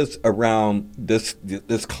struggle is around this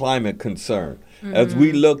climate concern. Mm-hmm. As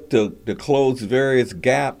we look to close various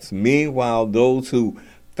gaps, meanwhile, those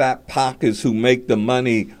fat pockets who make the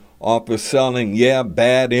money off of selling,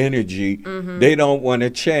 bad energy, they don't want to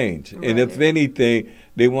change. Right. And if anything,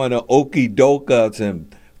 they want to okey-doke us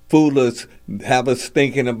and fool us, have us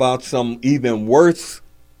thinking about some even worse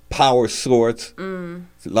power source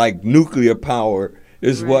Like nuclear power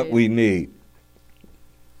is what Right. we need.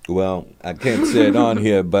 Well, I can't say it on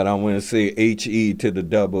here, but I want to say HE to the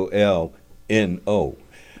double LNO.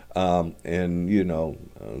 And,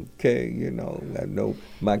 I know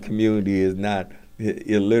my community is not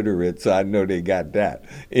illiterate, so I know they got that.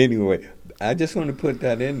 Anyway, I just want to put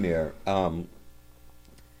that in there.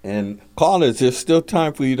 And callers, there's still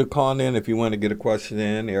time for you to call in if you want to get a question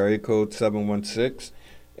in. Area code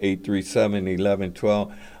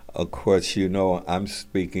 716-837-1112. Of course, I'm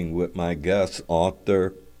speaking with my guest,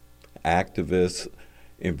 author, activist,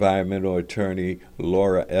 environmental attorney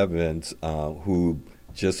Laura Evans, who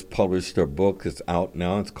just published her book. It's out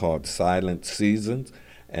now. It's called Silent Seasons.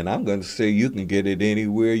 And I'm going to say you can get it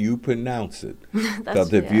anywhere you pronounce it.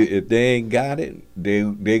 Because if they ain't got it,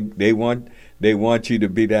 they want you to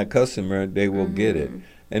be that customer, they will get it.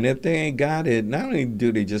 And if they ain't got it, not only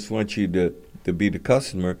do they just want you to be the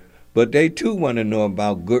customer, but they too want to know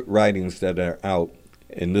about good writings that are out,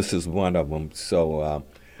 and this is one of them. So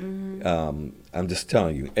I'm just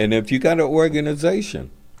telling you. And if you got an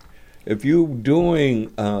organization, if you're doing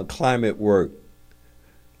climate work,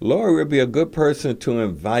 Laura would be a good person to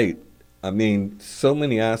invite. I mean, so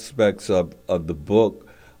many aspects of the book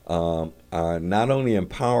are not only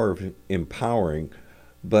empowering,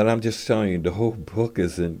 but I'm just telling you, the whole book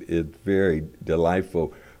is very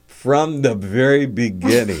delightful from the very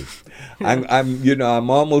beginning. I'm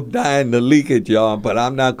almost dying to leak it, y'all, but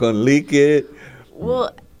I'm not going to leak it.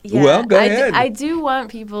 Well, yeah, well, go ahead. I do want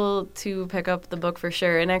people to pick up the book for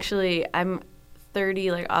sure. And actually, I'm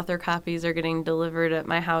 30 author copies are getting delivered at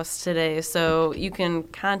my house today, so you can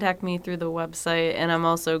contact me through the website, and I'm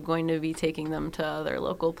also going to be taking them to other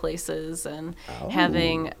local places and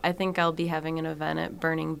I think I'll be having an event at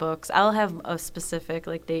Burning Books. I'll have a specific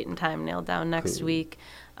date and time nailed down next week,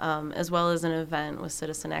 as well as an event with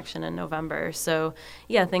Citizen Action in November. So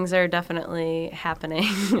yeah, things are definitely happening.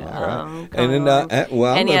 And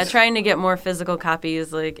then, trying to get more physical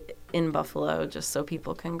copies in Buffalo just so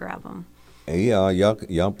people can grab them. Yeah,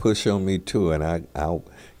 y'all push on me too, and I'll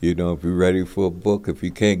if you're ready for a book, if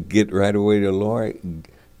you can't get right away to Laura,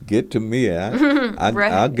 get to me.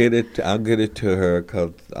 Right. I'll get it to her,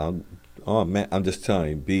 because I'm just telling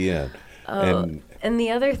you, be in. And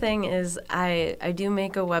the other thing is I do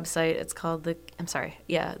make a website. It's called the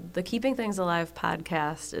Keeping Things Alive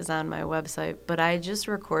podcast is on my website, but I just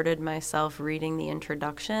recorded myself reading the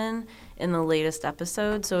introduction in the latest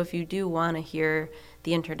episode. So if you do want to hear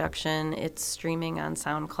the introduction, it's streaming on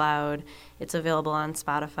SoundCloud. It's available on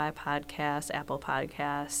Spotify podcasts, Apple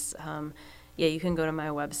Podcasts. You can go to my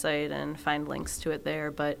website and find links to it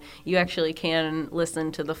there, but you actually can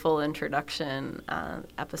listen to the full introduction on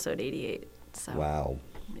episode 88. So, wow.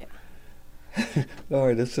 Yeah.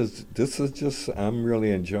 Laura, this is just, I'm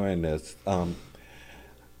really enjoying this.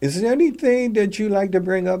 Is there anything that you like to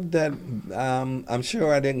bring up that I'm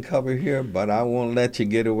sure I didn't cover here, but I won't let you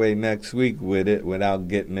get away next week with it without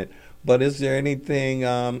getting it? But is there anything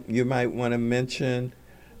you might want to mention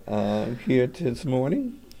here this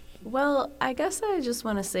morning? Well, I guess I just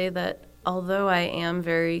want to say that although I am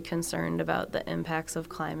very concerned about the impacts of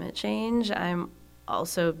climate change, I'm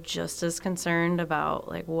also just as concerned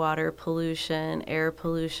about water pollution, air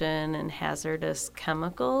pollution, and hazardous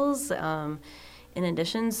chemicals. In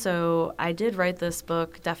addition, so I did write this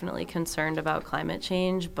book definitely concerned about climate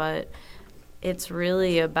change, but it's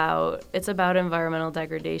really about environmental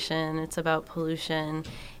degradation, it's about pollution,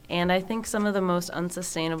 and I think some of the most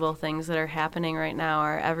unsustainable things that are happening right now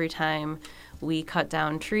are every time we cut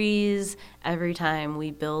down trees, every time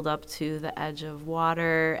we build up to the edge of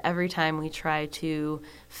water, every time we try to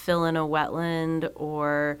fill in a wetland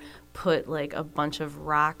or put a bunch of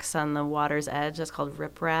rocks on the water's edge. That's called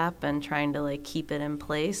riprap, and trying to keep it in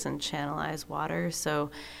place and channelize water.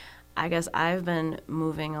 So I guess I've been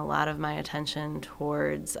moving a lot of my attention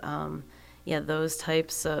towards those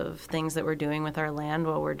types of things that we're doing with our land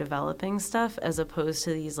while we're developing stuff, as opposed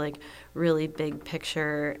to these really big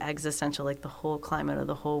picture existential, the whole climate of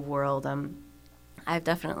the whole world. I've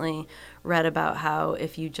definitely read about how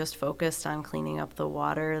if you just focused on cleaning up the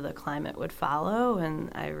water, the climate would follow,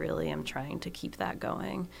 and I really am trying to keep that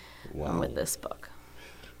going with this book.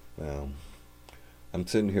 Well, I'm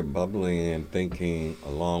sitting here bubbling and thinking,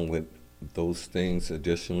 along with those things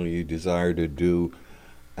additionally you desire to do,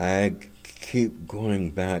 I keep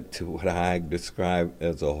going back to what I describe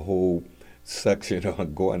as a whole section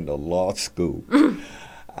on going to law school.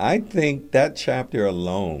 I think that chapter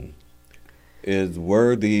alone is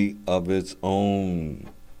worthy of its own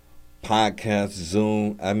podcast,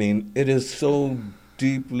 Zoom. I mean, it is so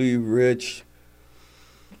deeply rich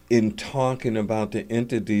in talking about the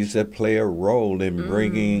entities that play a role in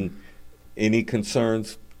bringing any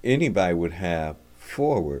concerns anybody would have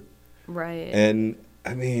forward. Right. And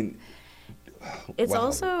I mean, it's wow.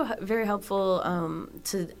 also very helpful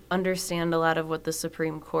to understand a lot of what the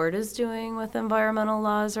Supreme Court is doing with environmental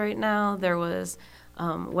laws right now. There was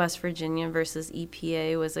West Virginia versus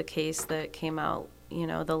EPA was a case that came out,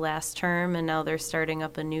 the last term, and now they're starting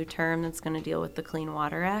up a new term that's going to deal with the Clean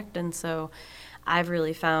Water Act. And so I've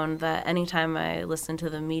really found that anytime I listen to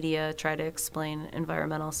the media try to explain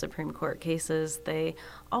environmental Supreme Court cases, they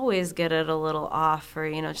always get it a little off, or,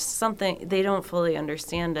 just something, they don't fully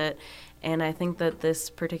understand it. And I think that this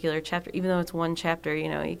particular chapter, even though it's one chapter,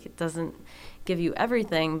 it doesn't give you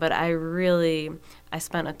everything, but I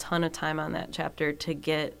spent a ton of time on that chapter to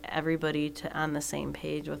get everybody on the same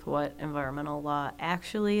page with what environmental law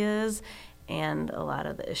actually is and a lot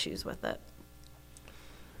of the issues with it.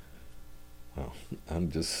 Well,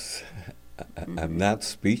 I'm not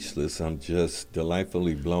speechless. I'm just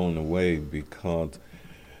delightfully blown away because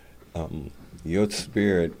your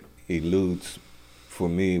spirit eludes for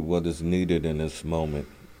me what is needed in this moment,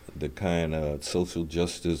 the kind of social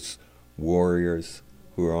justice warriors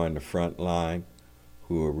who are on the front line,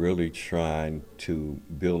 who are really trying to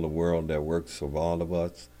build a world that works for all of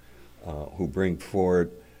us, who bring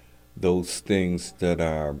forward those things that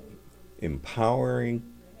are empowering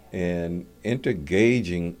and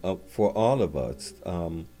engaging up for all of us,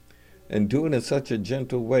 and do it in such a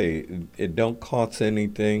gentle way. It don't cost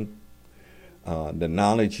anything. The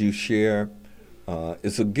knowledge you share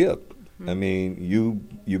is a gift. I mean,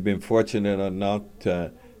 you've been fortunate enough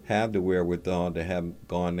to have the wherewithal to have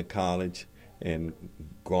gone to college and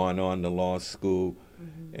gone on to law school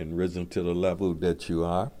and risen to the level that you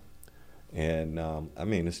are. And I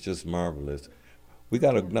mean, it's just marvelous. We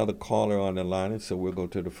got another caller on the line, so we'll go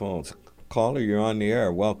to the phones. Caller, you're on the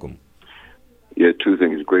air. Welcome. Yeah, two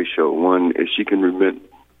things. Great show. One, if she can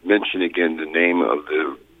mention again the name of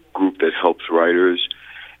the group that helps writers.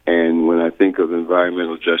 And when I think of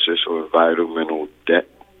environmental justice or environmental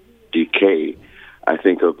decay, I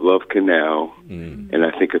think of Love Canal, and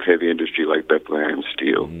I think of heavy industry like Bethlehem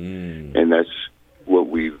Steel. And that's what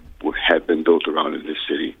we have been built around in this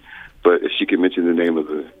city. But if she can mention the name of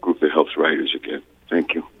the group that helps writers again.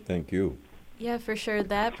 Thank you. Thank you. Yeah, for sure.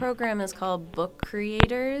 That program is called Book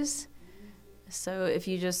Creators. So if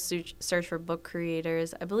you just search for Book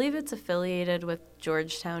Creators, I believe it's affiliated with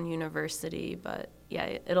Georgetown University, but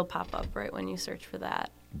yeah, it'll pop up right when you search for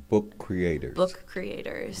that. Book Creators. Book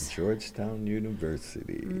Creators. Georgetown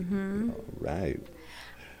University. All right.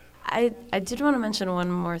 I did want to mention one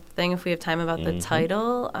more thing, if we have time, about the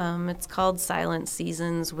title. It's called Silent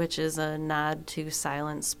Seasons, which is a nod to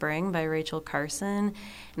Silent Spring by Rachel Carson.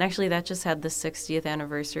 And actually, that just had the 60th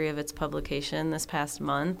anniversary of its publication this past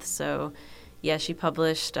month. So, yeah, she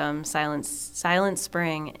published Silent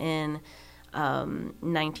Spring in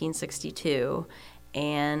 1962.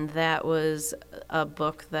 And that was a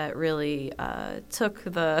book that really took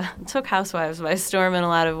housewives by storm in a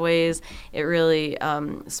lot of ways. It really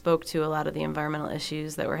spoke to a lot of the environmental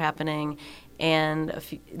issues that were happening. And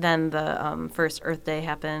then the first Earth Day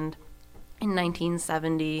happened in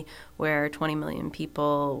 1970, where 20 million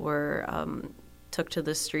people were took to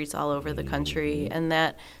the streets all over the country, and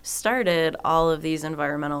that started all of these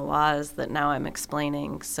environmental laws that now I'm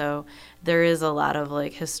explaining. So there is a lot of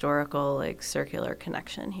historical circular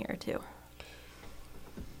connection here too.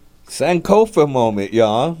 Sankofa moment,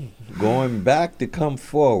 y'all. Going back to come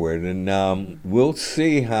forward, and we'll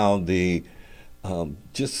see how the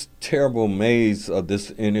just terrible maze of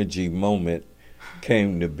this energy moment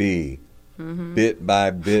came to be. Bit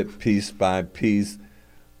by bit, piece by piece,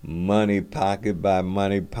 money pocket by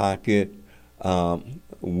money pocket.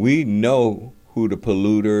 We know who the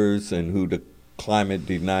polluters and who the climate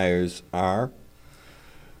deniers are.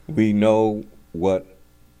 We know what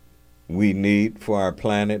we need for our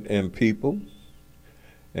planet and people.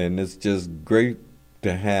 And it's just great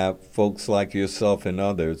to have folks like yourself and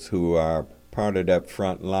others who are part of that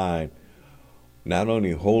front line, not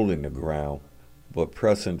only holding the ground, but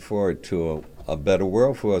pressing forward to a better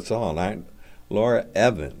world for us all. Laura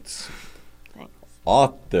Evans, Thanks.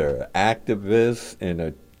 Author, activist, and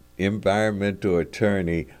an environmental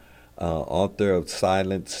attorney, author of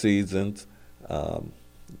Silent Seasons,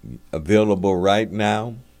 available right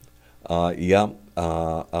now.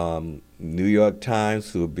 New York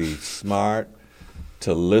Times will be smart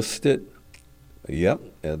to list it.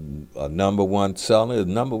 And a number one seller,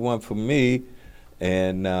 number one for me.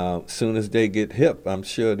 And as soon as they get hip, I'm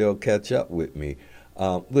sure they'll catch up with me.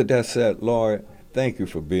 With that said, Laura, thank you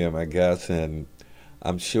for being my guest. And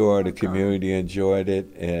I'm sure the community enjoyed it.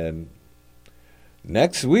 And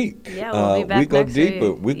next week, Yeah, we'll be back we go next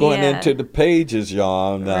deeper. week. We're going Yeah. into the pages,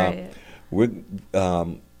 y'all. And, Right. with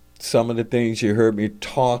some of the things you heard me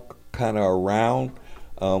talk kind of around,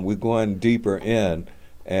 we're going deeper in.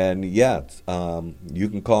 And yes, you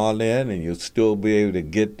can call in and you'll still be able to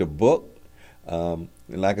get the book.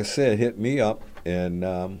 Like I said, hit me up, and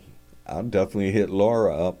I'll definitely hit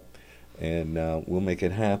Laura up, and we'll make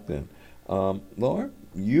it happen. Laura,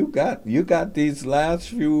 you got these last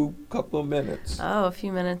few couple of minutes. Oh, a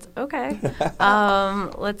few minutes. Okay.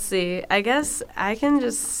 Let's see. I guess I can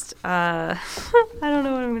just, I don't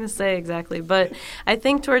know what I'm going to say exactly, but I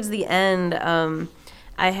think towards the end,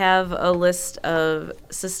 I have a list of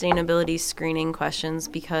sustainability screening questions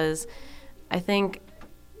because I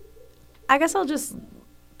guess I'll just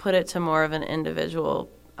put it to more of an individual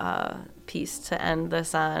piece to end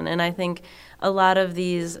this on. And I think a lot of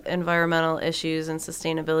these environmental issues and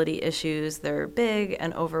sustainability issues, they're big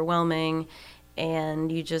and overwhelming, and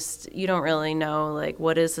you don't really know like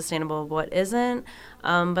what is sustainable, what isn't.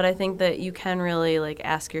 But I think that you can really like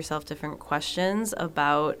ask yourself different questions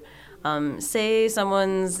about, say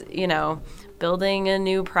someone's, building a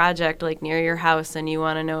new project like near your house and you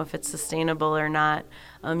want to know if it's sustainable or not.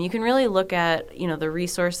 You can really look at, the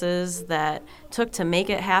resources that took to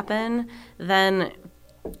make it happen. Then,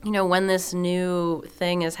 when this new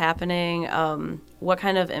thing is happening, what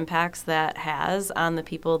kind of impacts that has on the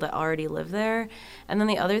people that already live there. And then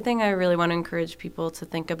the other thing I really want to encourage people to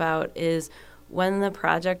think about is when the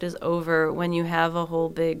project is over, when you have a whole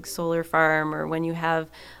big solar farm or when you have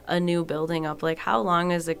a new building up, like how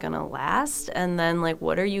long is it going to last? And then like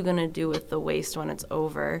what are you going to do with the waste when it's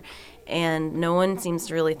over? And no one seems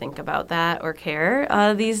to really think about that or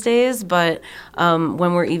care these days. But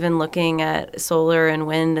when we're even looking at solar and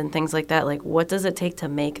wind and things like that, like what does it take to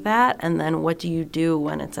make that? And then what do you do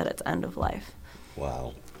when it's at its end of life?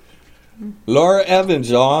 Wow. Laura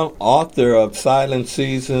Evans, y'all, author of Silent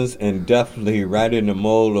Seasons, and definitely right in the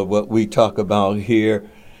mold of what we talk about here.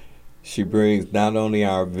 She brings not only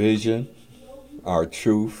our vision, our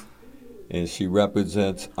truth, and she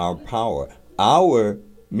represents our power. Our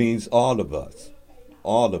means all of us,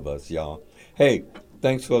 y'all. Hey,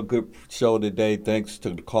 thanks for a good show today. Thanks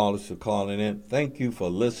to the callers for calling in. Thank you for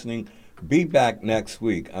listening. Be back next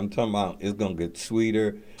week. I'm talking about it's going to get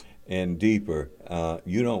sweeter and deeper.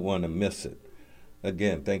 You don't want to miss it.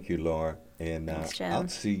 Again, thank you, Laura. And Thanks, Jim. I'll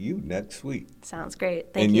see you next week. Sounds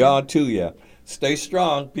great. Thank And you. y'all too, yeah. Stay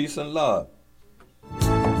strong. Peace and love.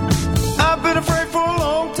 I've been afraid for a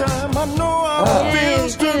long time. I know how it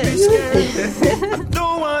feels to be scared. I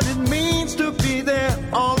know what it means to be there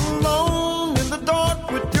all alone in the dark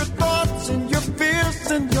with your thoughts and your fears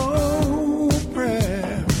and your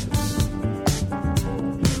prayers.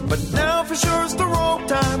 But now for sure it's the wrong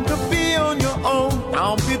time to be on your own.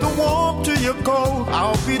 I'll be the warm to your cold.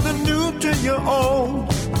 I'll be the new to your old.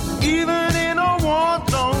 Even in a war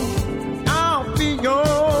zone, I'll be your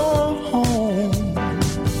home.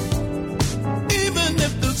 Even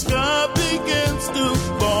if the sky begins to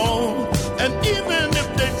fall, and even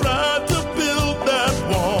if they try to build that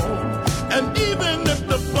wall, and even if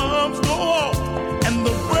the bombs go off and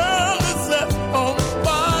the world is set on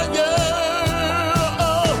fire,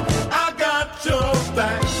 oh, I got your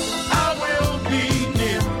back. I will be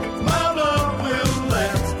near. My love will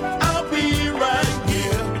last. I'll be right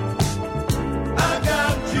here. I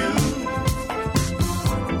got you.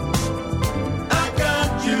 I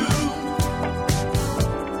got you.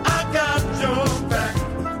 I got your back.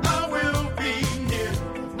 I will be near.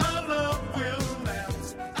 My love will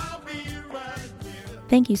last. I'll be right here.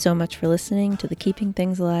 Thank you so much for listening to the Keeping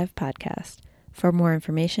Things Alive podcast. For more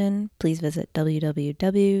information, please visit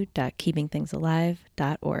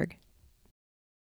www.keepingthingsalive.org.